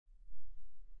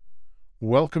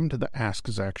Welcome to the Ask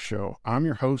Zach Show. I'm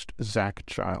your host, Zach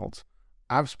Childs.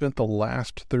 I've spent the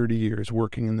last 30 years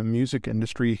working in the music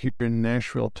industry here in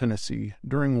Nashville, Tennessee,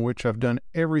 during which I've done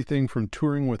everything from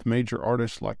touring with major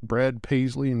artists like Brad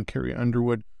Paisley and Carrie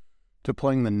Underwood to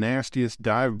playing the nastiest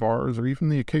dive bars or even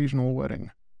the occasional wedding.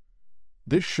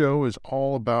 This show is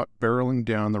all about barreling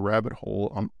down the rabbit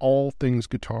hole on all things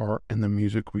guitar and the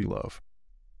music we love.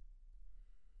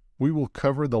 We will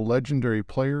cover the legendary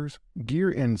players,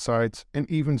 gear insights, and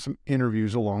even some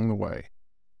interviews along the way.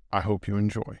 I hope you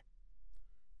enjoy.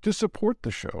 To support the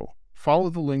show,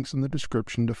 follow the links in the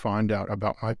description to find out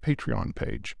about my Patreon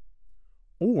page.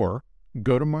 Or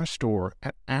go to my store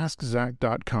at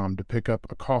AskZach.com to pick up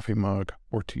a coffee mug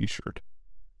or t-shirt.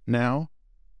 Now,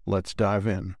 let's dive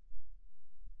in.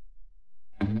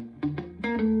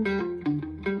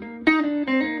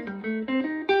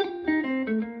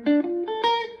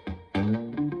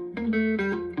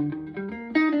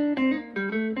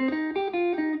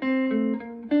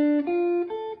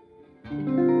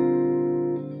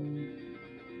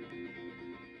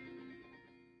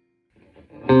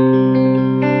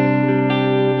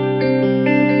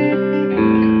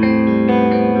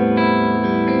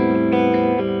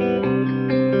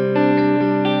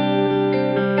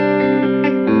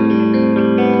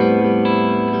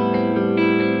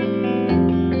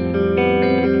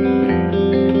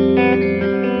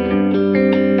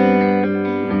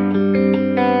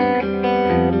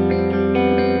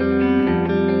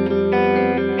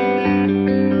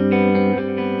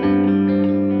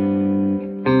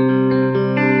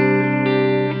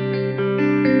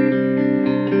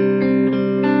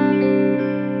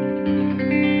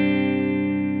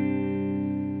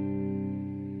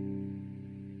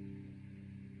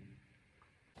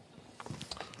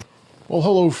 Well,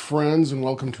 hello friends, and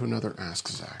welcome to another Ask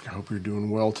Zach. I hope you're doing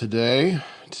well today.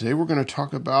 Today we're going to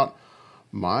talk about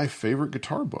my favorite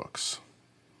guitar books.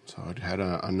 So I had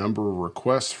a number of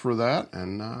requests for that,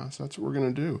 and so that's what we're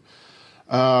going to do.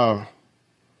 I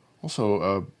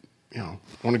want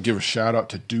to give a shout out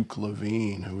to Duke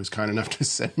Levine, who was kind enough to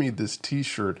send me this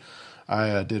t-shirt.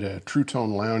 I did a True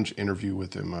Tone Lounge interview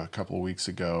with him a couple of weeks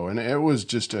ago, and it was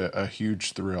just a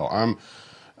huge thrill.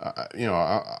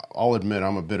 I'll admit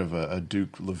I'm a bit of a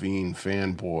Duke Levine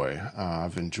fanboy.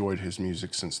 I've enjoyed his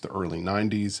music since the early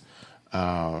 90s.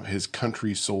 His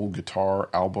Country Soul Guitar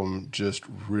album just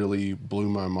really blew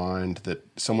my mind that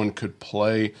someone could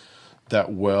play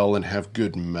that well and have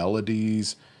good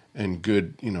melodies and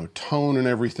good, tone and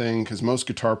everything. Because most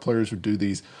guitar players would do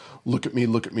these look at me,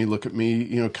 look at me, look at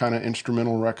me, kind of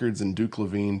instrumental records. And Duke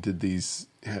Levine did these,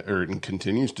 and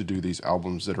continues to do these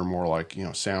albums that are more like,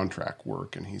 soundtrack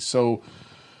work. And he's so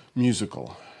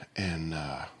musical. And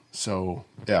so,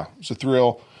 yeah, it's a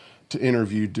thrill to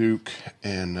interview Duke.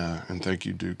 And thank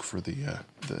you, Duke, for the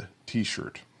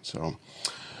t-shirt. So,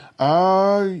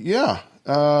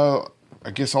 I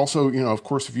guess also, of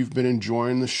course, if you've been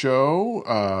enjoying the show,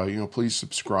 please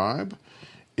subscribe.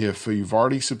 If you've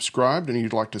already subscribed and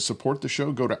you'd like to support the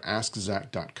show, go to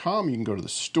AskZach.com. You can go to the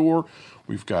store.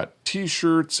 We've got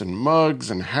t-shirts and mugs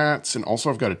and hats, and also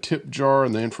I've got a tip jar,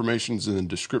 and the information's in the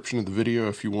description of the video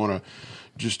if you want to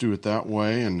just do it that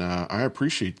way, and I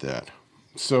appreciate that.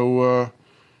 So,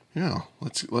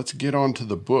 let's get on to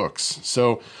the books.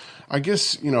 So, I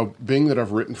guess, being that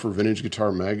I've written for Vintage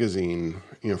Guitar Magazine,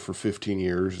 for 15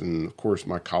 years, and of course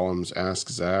my column's Ask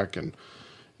Zach, and,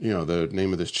 the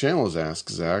name of this channel is Ask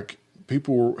Zach,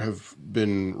 people have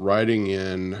been writing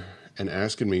in and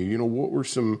asking me, what were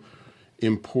some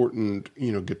important,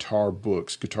 guitar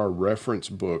books, guitar reference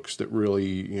books that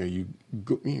really,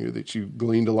 that you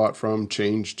gleaned a lot from,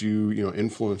 changed you,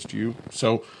 influenced you.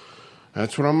 So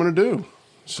that's what I'm going to do.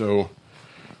 So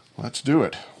let's do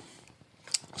it.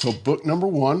 So book number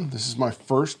one, this is my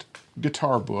first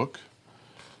guitar book,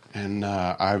 and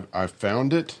I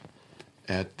found it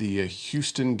at the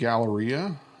Houston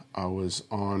Galleria. I was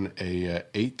on a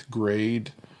 8th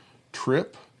grade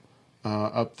trip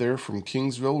up there from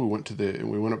Kingsville.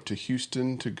 We went up to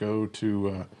Houston to go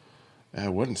to it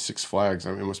wasn't Six Flags.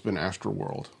 It must have been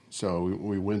Astroworld. So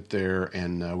we went there,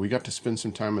 and we got to spend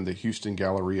some time in the Houston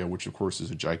Galleria, which of course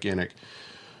is a gigantic.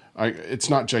 It's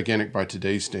not gigantic by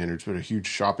today's standards, but a huge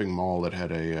shopping mall that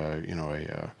had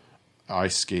a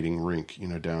ice skating rink,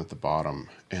 down at the bottom.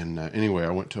 And anyway,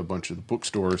 I went to a bunch of the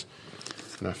bookstores,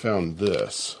 and I found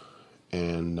this.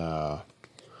 And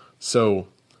so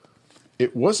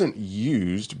it wasn't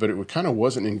used, but it kind of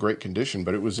wasn't in great condition.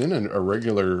 But it was in a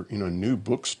regular, new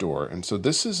bookstore. And so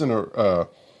this is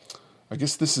I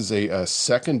guess this is a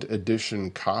second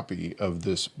edition copy of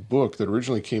this book that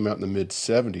originally came out in the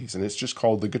mid-'70s, and it's just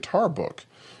called The Guitar Book.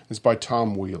 is by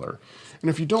Tom Wheeler. And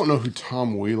if you don't know who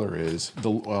Tom Wheeler is,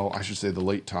 I should say the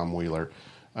late Tom Wheeler,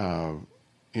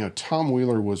 Tom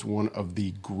Wheeler was one of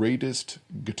the greatest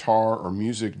guitar or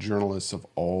music journalists of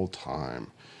all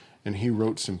time. And he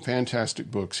wrote some fantastic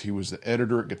books. He was the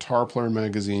editor at Guitar Player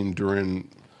magazine during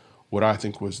what I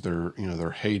think was their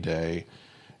heyday.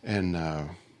 And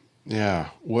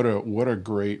what a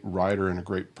great writer and a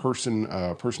great person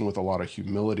with a lot of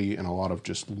humility and a lot of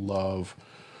just love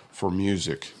for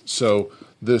music. So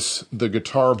the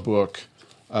guitar book,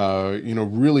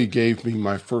 really gave me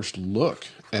my first look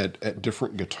at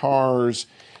different guitars,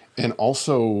 and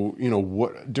also,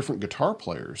 what different guitar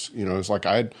players. It's like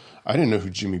I didn't know who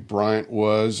Jimmy Bryant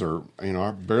was, or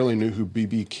I barely knew who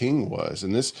B.B. King was.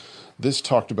 And this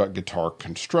talked about guitar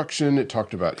construction. It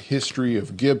talked about history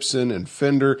of Gibson and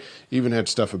Fender. Even had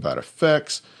stuff about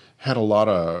effects. Had a lot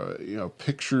of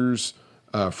pictures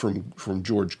from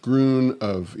George Gruen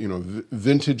of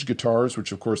vintage guitars,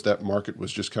 which of course that market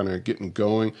was just kind of getting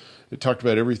going. It talked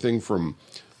about everything from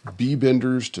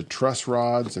B-benders to truss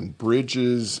rods and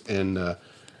bridges, and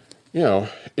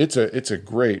it's a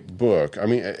great book. I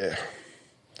mean,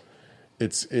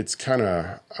 it's kind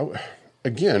of,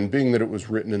 again, being that it was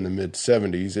written in the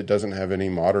mid-'70s, it doesn't have any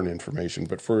modern information,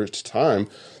 but for its time,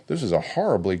 this is a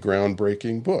horribly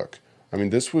groundbreaking book. I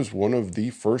mean, this was one of the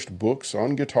first books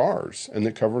on guitars, and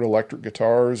that covered electric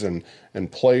guitars and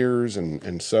players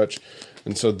and such.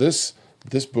 And so this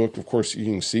book, of course, you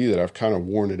can see that I've kind of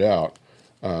worn it out.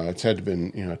 It's had to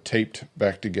been taped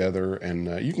back together,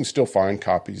 and you can still find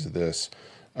copies of this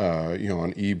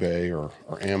on eBay or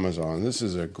Amazon. This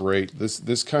is a great,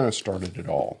 this kind of started it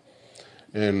all.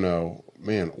 And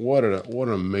man, what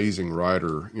an amazing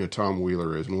writer Tom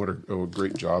Wheeler is, and what a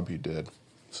great job he did.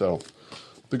 So,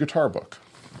 the guitar book.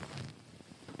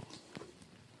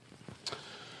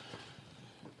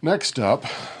 Next up,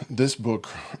 this book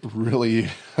really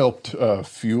helped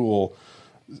fuel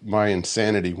my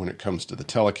insanity when it comes to the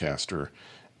Telecaster.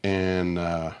 And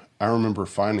I remember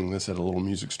finding this at a little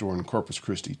music store in Corpus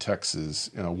Christi, Texas,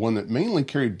 one that mainly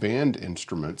carried band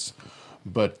instruments,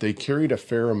 but they carried a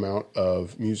fair amount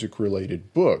of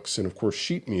music-related books, and of course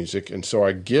sheet music. And so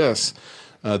I guess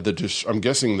I'm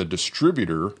guessing the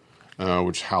distributor,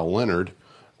 which Hal Leonard,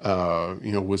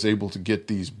 was able to get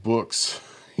these books,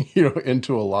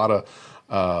 into a lot of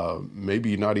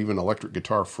maybe not even electric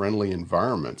guitar friendly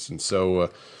environments. And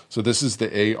so this is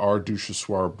the A.R.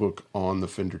 Duchossoir book on the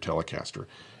Fender Telecaster.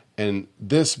 And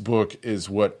this book is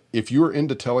what, if you're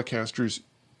into Telecasters,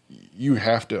 you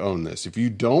have to own this. If you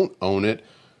don't own it,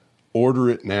 order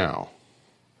it now.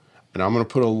 And I'm going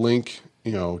to put a link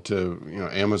to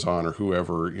Amazon or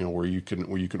whoever, where you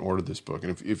can order this book.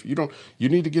 And if you don't, you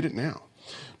need to get it now.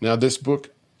 Now this book,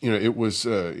 it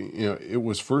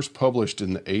was first published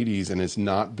in the 80s and has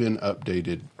not been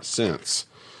updated since.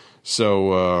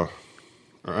 So,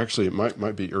 or actually it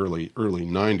might be early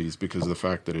 90s, because of the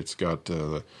fact that it's got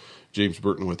James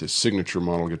Burton with his signature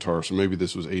model guitar. So maybe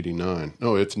this was 89.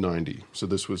 No, it's 90. So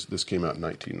this came out in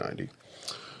 1990.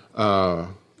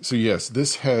 So yes,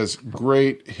 this has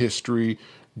great history,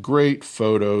 great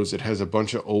photos. It has a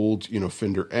bunch of old,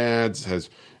 Fender ads. It has,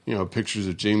 pictures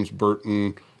of James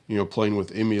Burton, playing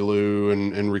with Emmylou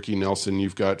and Ricky Nelson.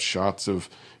 You've got shots of,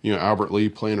 Albert Lee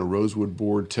playing a Rosewood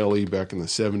board telly back in the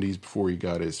 70s before he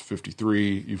got his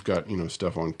 53. You've got,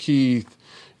 stuff on Keith,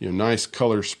 nice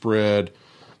color spread.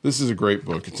 This is a great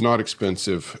book. It's not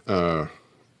expensive. It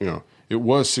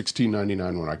was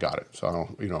 $16.99 when I got it.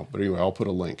 So but anyway, I'll put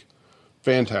a link.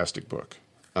 Fantastic book.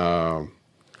 I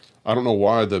don't know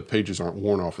why the pages aren't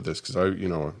worn off of this, because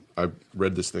I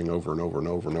read this thing over and over and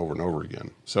over and over and over again.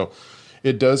 So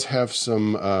it does have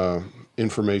some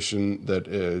information that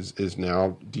is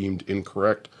now deemed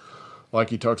incorrect. Like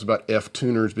he talks about F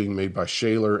tuners being made by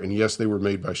Shaler, and yes, they were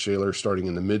made by Shaler starting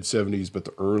in the mid-'70s, but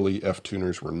the early F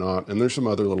tuners were not. And there's some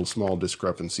other little small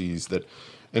discrepancies that,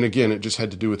 and again, it just had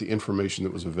to do with the information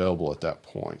that was available at that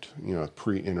point,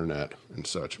 pre-internet and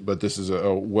such. But this is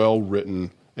a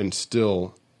well-written and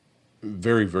still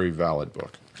very, very valid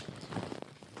book.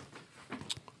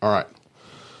 All right,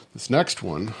 this next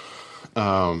one,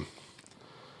 Arlen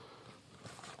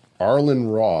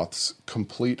Roth's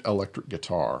Complete Electric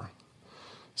Guitar.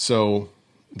 So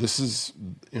this is,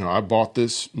 I bought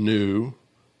this new,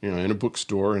 in a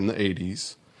bookstore in the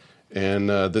 80s. And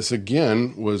this,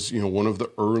 again, was, one of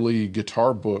the early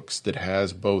guitar books that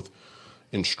has both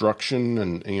instruction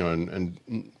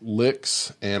and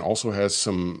licks, and also has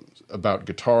some about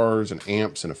guitars and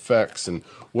amps and effects and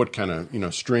what kind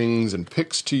of, strings and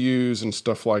picks to use and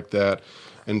stuff like that.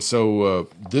 And so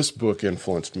this book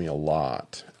influenced me a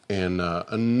lot. And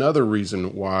another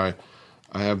reason why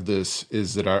I have this,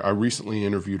 is that I recently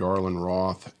interviewed Arlen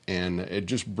Roth, and it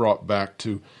just brought back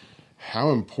to how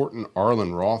important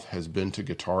Arlen Roth has been to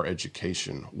guitar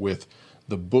education with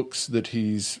the books that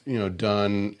he's,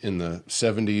 done in the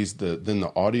 70s, then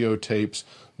the audio tapes,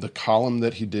 the column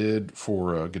that he did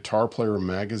for Guitar Player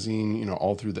magazine,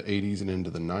 all through the 80s and into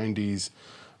the 90s,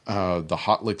 the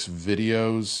Hot Licks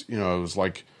videos, it was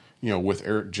like, with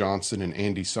Eric Johnson and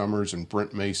Andy Summers and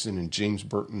Brent Mason and James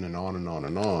Burton and on and on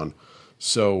and on.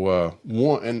 So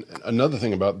and another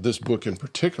thing about this book in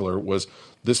particular was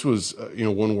this was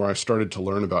one where I started to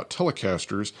learn about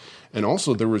Telecasters, and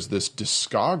also there was this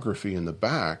discography in the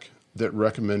back that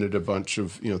recommended a bunch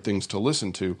of things to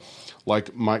listen to,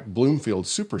 like Mike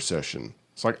Bloomfield's Super Session.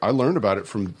 It's like I learned about it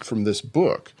from this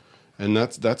book, and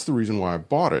that's the reason why I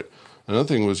bought it. Another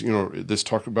thing was this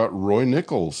talked about Roy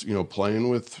Nichols playing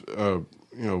with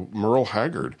Merle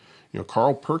Haggard.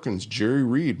 Carl Perkins, Jerry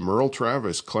Reed, Merle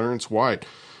Travis, Clarence White,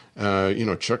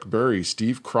 Chuck Berry,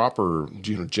 Steve Cropper,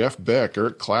 Jeff Beck,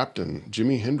 Eric Clapton,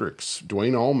 Jimi Hendrix,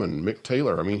 Duane Allman, Mick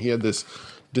Taylor. I mean, he had this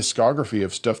discography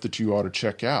of stuff that you ought to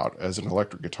check out as an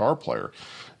electric guitar player.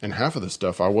 And half of the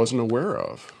stuff I wasn't aware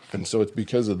of. And so it's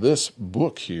because of this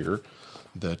book here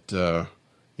that,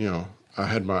 I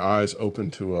had my eyes open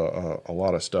to a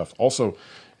lot of stuff. Also,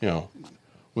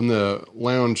 when the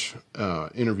lounge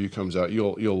interview comes out,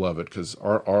 you'll love it because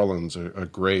Arlen's a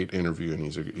great interview, and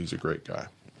he's a great guy.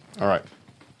 All right.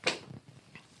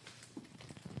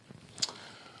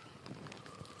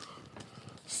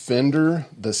 Fender,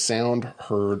 the sound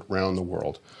heard round the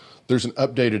world. There's an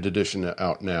updated edition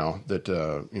out now that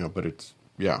but it's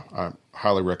I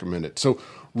highly recommend it. So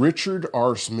Richard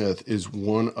R. Smith is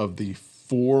one of the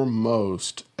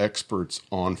foremost experts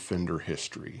on Fender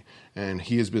history, and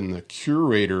he has been the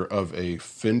curator of a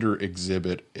Fender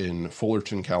exhibit in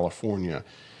Fullerton, California.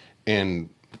 And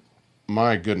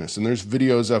my goodness, and there's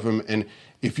videos of him, and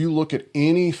if you look at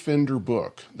any Fender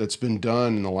book that's been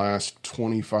done in the last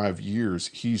 25 years,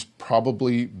 he's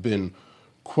probably been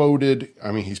quoted.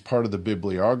 I mean, he's part of the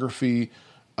bibliography,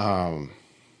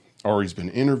 or he's been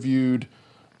interviewed.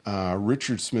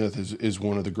 Richard Smith is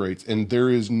one of the greats, and there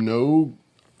is no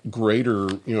greater,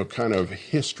 kind of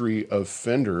history of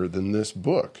Fender than this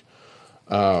book.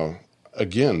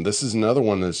 Again, this is another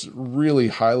one that's really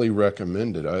highly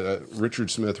recommended. Richard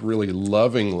Smith really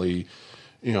lovingly,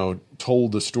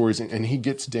 told the stories, and he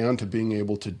gets down to being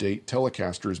able to date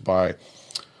Telecasters by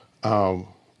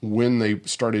when they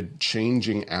started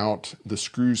changing out the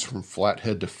screws from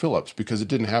flathead to Phillips, because it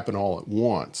didn't happen all at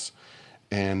once.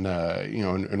 And,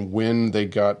 and when they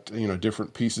got,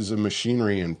 different pieces of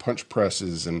machinery and punch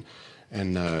presses and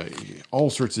all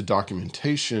sorts of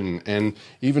documentation, and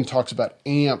even talks about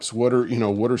amps. What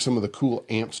are some of the cool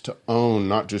amps to own?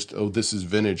 Not just, oh, this is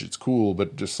vintage, it's cool,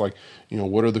 but just like,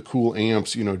 what are the cool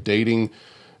amps, dating,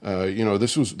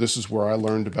 this is where I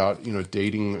learned about,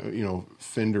 dating,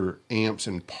 Fender amps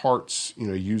and parts,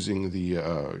 using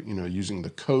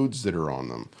the codes that are on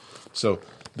them. So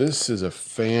this is a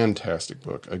fantastic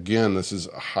book. Again, this is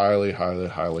highly, highly,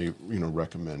 highly,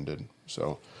 recommended.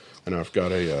 So, and I've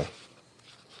got a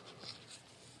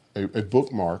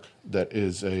bookmark that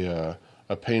is a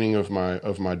painting of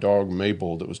my dog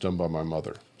Mabel that was done by my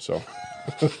mother. So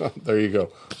there you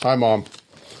go. Hi, Mom.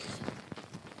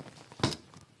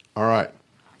 All right.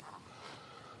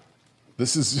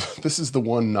 This is the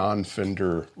one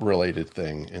non-Fender related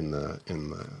thing in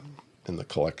the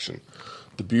collection.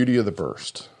 The Beauty of the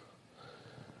Burst.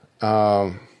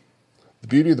 The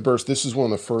Beauty of the Burst, this is one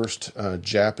of the first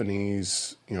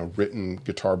Japanese, written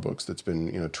guitar books that's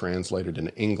been, translated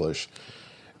into English.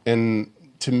 And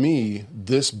to me,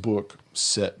 this book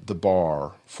set the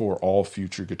bar for all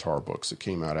future guitar books that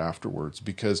came out afterwards,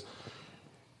 because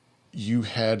you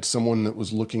had someone that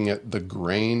was looking at the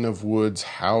grain of woods,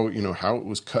 how it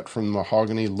was cut from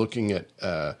mahogany, looking at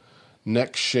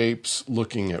neck shapes,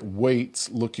 looking at weights,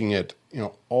 looking at,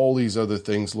 all these other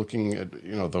things, looking at,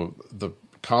 the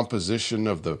composition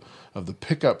of the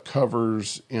pickup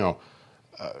covers,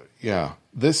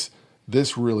 this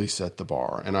really set the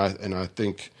bar. And I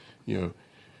think,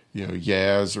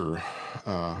 Yaz, or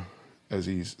as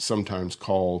he's sometimes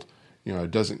called,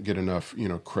 doesn't get enough,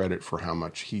 credit for how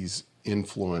much he's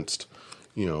influenced,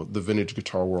 the vintage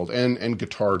guitar world and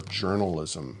guitar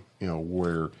journalism,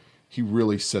 where he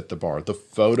really set the bar. The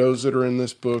photos that are in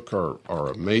this book are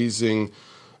amazing.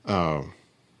 I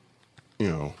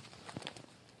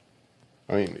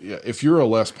mean, if you're a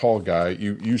Les Paul guy,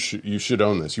 you should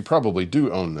own this. You probably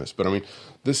do own this, but I mean,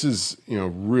 this is,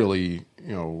 really,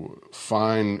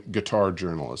 fine guitar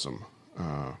journalism.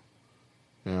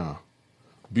 Yeah.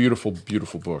 Beautiful,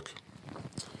 beautiful book.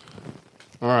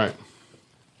 All right.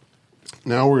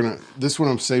 Now this one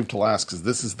I'm saved to last because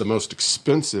this is the most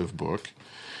expensive book,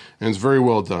 and it's very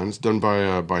well done. It's done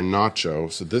by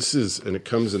Nacho. So and it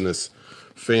comes in this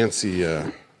fancy,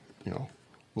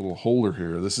 little holder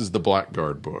here. This is the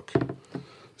Blackguard book.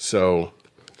 So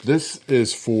this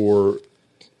is for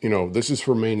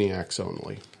maniacs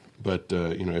only. But,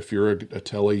 if you're a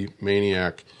Telly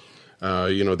maniac,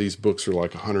 these books are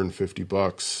like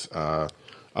 $150.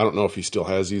 I don't know if he still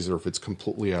has these or if it's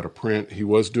completely out of print. He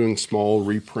was doing small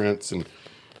reprints and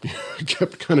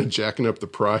kept kind of jacking up the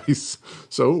price.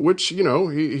 So, which,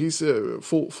 he's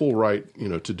full right,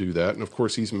 to do that. And of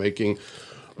course, he's making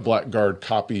Blackguard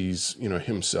copies,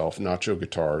 himself, Nacho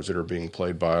guitars that are being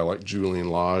played by like Julian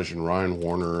Lage and Ryan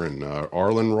Warner, and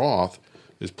Arlen Roth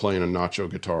is playing a Nacho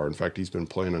guitar. In fact, he's been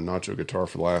playing a Nacho guitar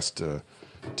for the last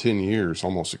 10 years,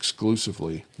 almost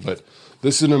exclusively. But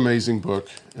this is an amazing book.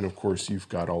 And of course, you've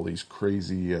got all these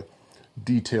crazy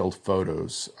detailed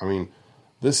photos. I mean,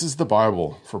 this is the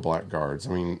Bible for Blackguards.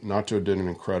 I mean, Nacho did an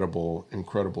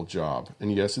incredible job.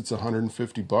 And yes, it's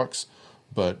 $150,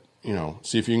 but,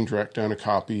 see if you can track down a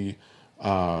copy.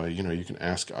 You can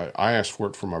ask. I asked for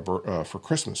it for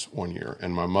Christmas one year,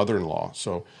 and my mother-in-law.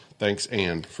 So thanks,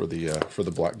 Anne, for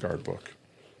the Blackguard book.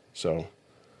 So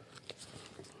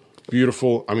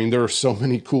beautiful. I mean, there are so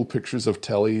many cool pictures of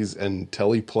Tellys and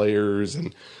Telly players,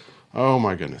 and oh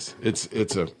my goodness, it's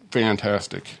a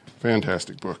fantastic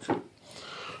book.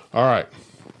 All right,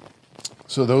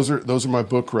 so those are my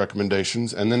book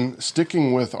recommendations, and then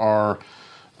sticking with our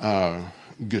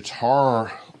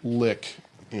guitar lick,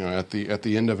 at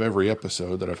the end of every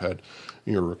episode that I've had,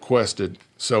 requested.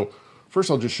 So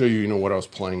first, I'll just show you, what I was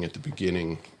playing at the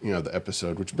beginning, the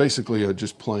episode, which basically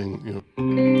just playing,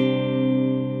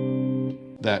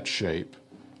 that shape,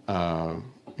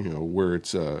 where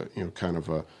it's kind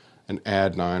of an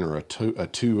add 9 or a 2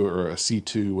 or a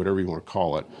C2, whatever you want to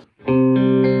call it.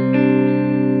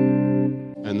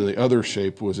 And then the other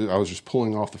shape was I was just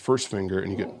pulling off the first finger,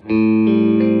 and you get,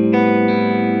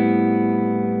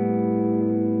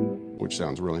 which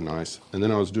sounds really nice. And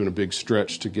then I was doing a big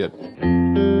stretch to get.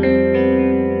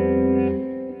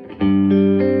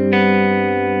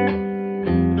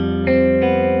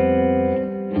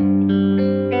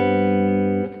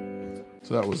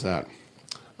 So that was that.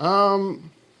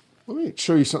 Let me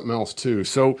show you something else too.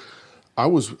 So I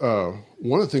was,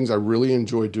 one of the things I really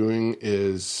enjoy doing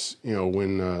is,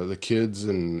 when the kids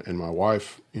and my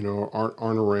wife,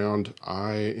 aren't around,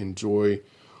 I enjoy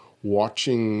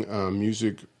watching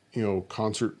music,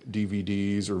 concert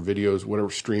DVDs or videos, whatever,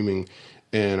 streaming.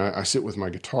 And I sit with my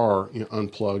guitar,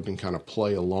 unplugged, and kind of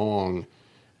play along,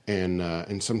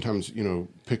 and sometimes,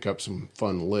 pick up some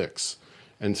fun licks.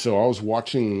 And so I was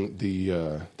watching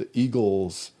the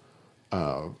Eagles,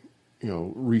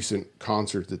 recent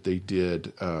concert that they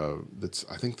did. I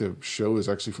think the show is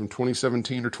actually from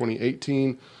 2017 or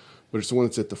 2018, but it's the one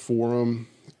that's at the Forum,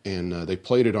 and they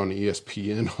played it on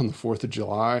ESPN on the 4th of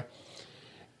July.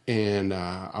 And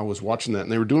I was watching that,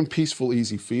 and they were doing Peaceful,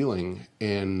 Easy Feeling,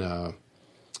 and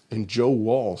Joe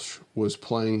Walsh was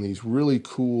playing these really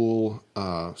cool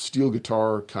steel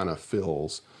guitar kind of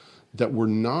fills that were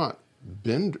not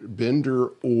bender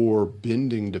or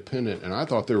bending dependent, and I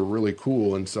thought they were really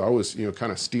cool. And so I was,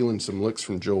 kind of stealing some licks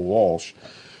from Joe Walsh.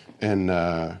 And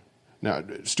now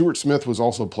Stuart Smith was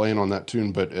also playing on that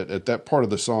tune, but at that part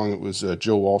of the song, it was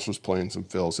Joe Walsh was playing some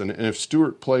fills. And if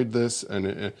Stuart played this,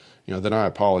 and then I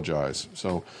apologize.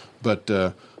 So, but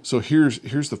so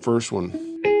here's the first one.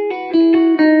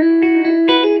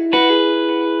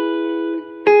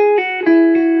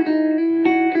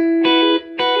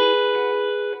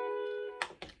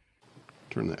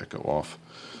 Turn the echo off.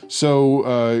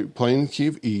 So playing the key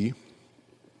of E,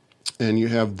 and you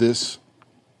have this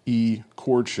E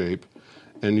chord shape,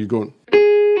 and you're going.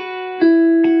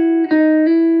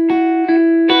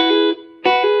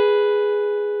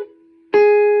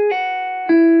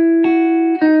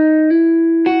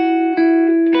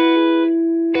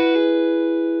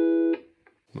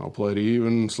 And I'll play it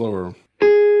even slower.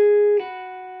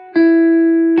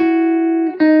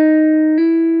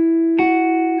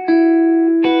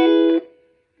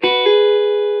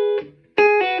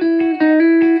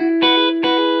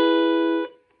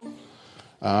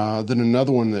 Then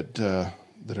another one that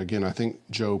again I think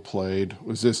Joe played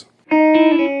was this.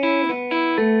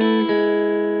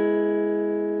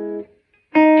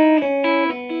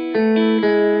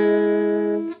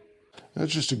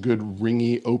 That's just a good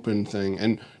ringy open thing.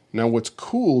 And now what's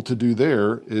cool to do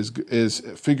there is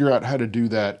figure out how to do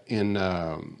that in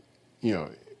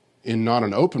in not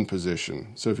an open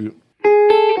position. So if you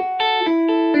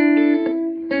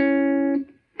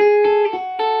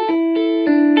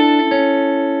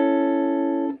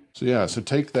So yeah, so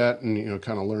take that and,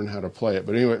 kind of learn how to play it.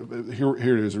 But anyway, here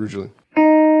it is originally.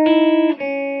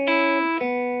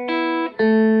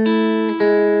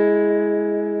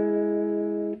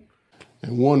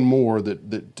 And one more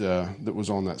that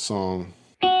was on that song.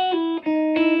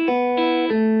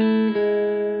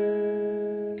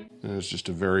 And it's just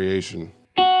a variation.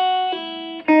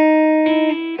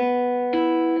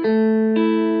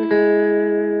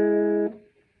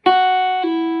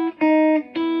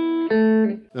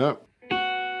 Yep.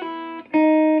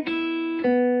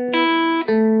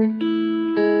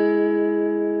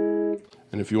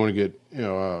 And if you want to get,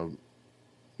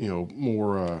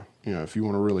 more, if you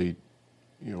want to really,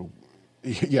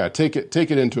 yeah, take it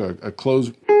into a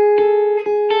close.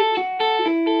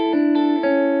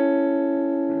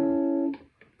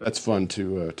 That's fun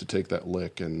to take that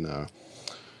lick and,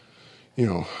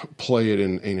 play it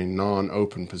in a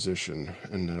non-open position,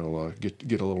 and it'll get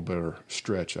a little better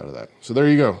stretch out of that. So there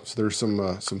you go. So there's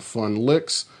some fun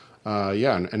licks.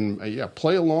 And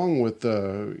play along with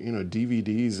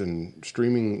DVDs and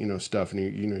streaming stuff, and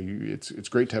it's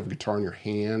great to have a guitar in your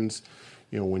hands,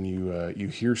 when you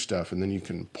hear stuff, and then you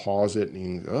can pause it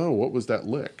and what was that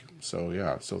lick?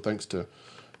 So thanks to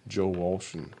Joe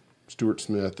Walsh and Stuart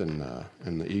Smith and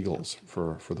the Eagles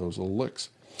for those little licks.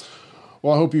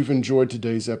 Well, I hope you've enjoyed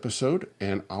today's episode,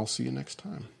 and I'll see you next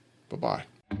time. Bye-bye.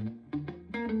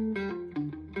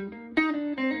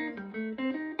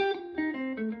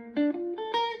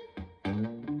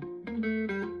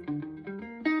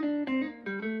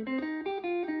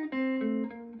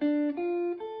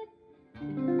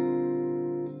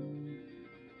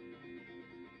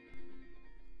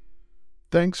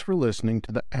 Thanks for listening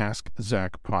to the Ask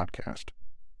Zach podcast.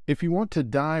 If you want to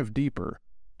dive deeper,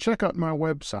 check out my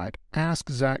website,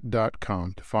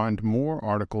 askzach.com, to find more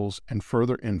articles and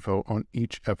further info on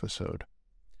each episode.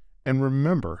 And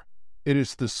remember, it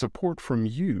is the support from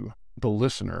you, the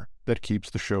listener, that keeps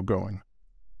the show going.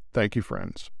 Thank you,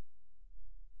 friends.